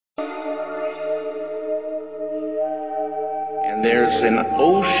There's an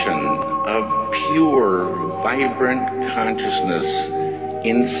ocean of pure, vibrant consciousness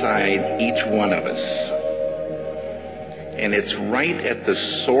inside each one of us. And it's right at the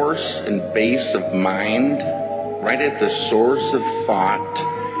source and base of mind, right at the source of thought,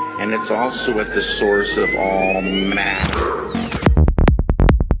 and it's also at the source of all matter.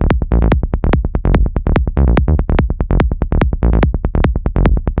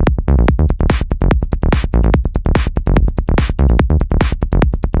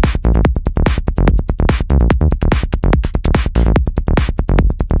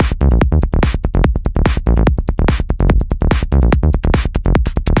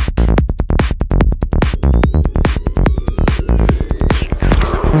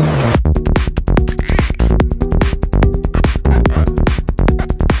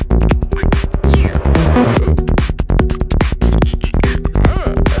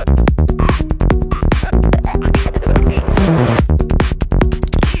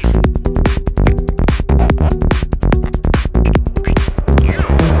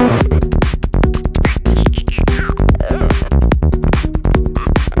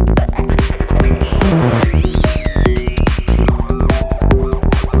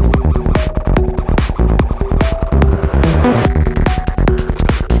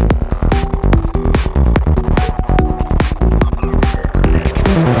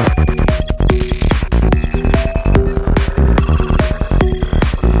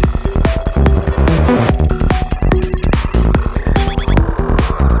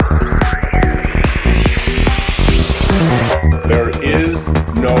 There is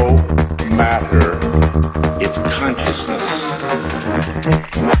no matter. It's consciousness.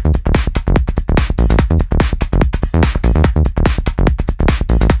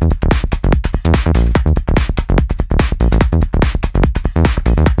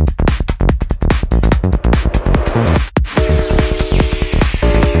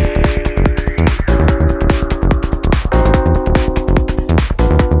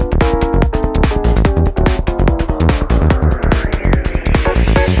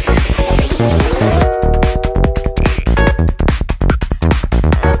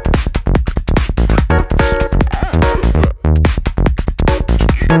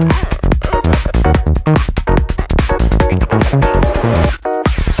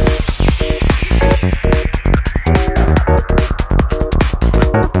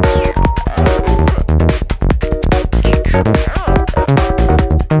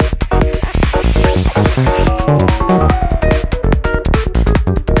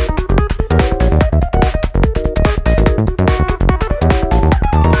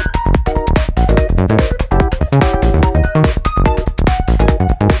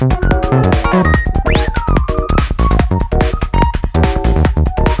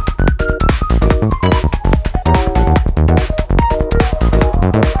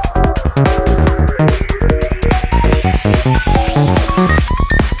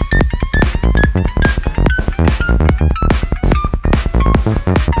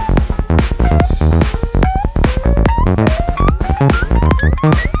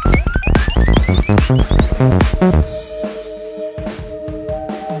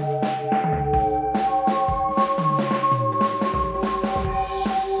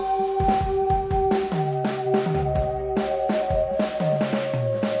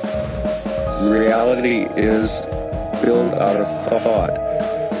 Reality is built out of thought,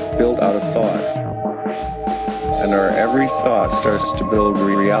 and our every thought starts to build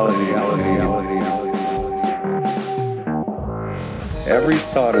reality. Every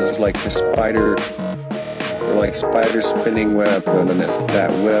thought is like a spider, or like spider spinning web, and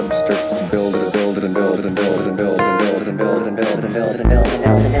that web starts to build and build and build and build and build and build and build and build and build and build and build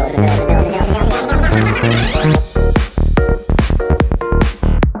and build and build.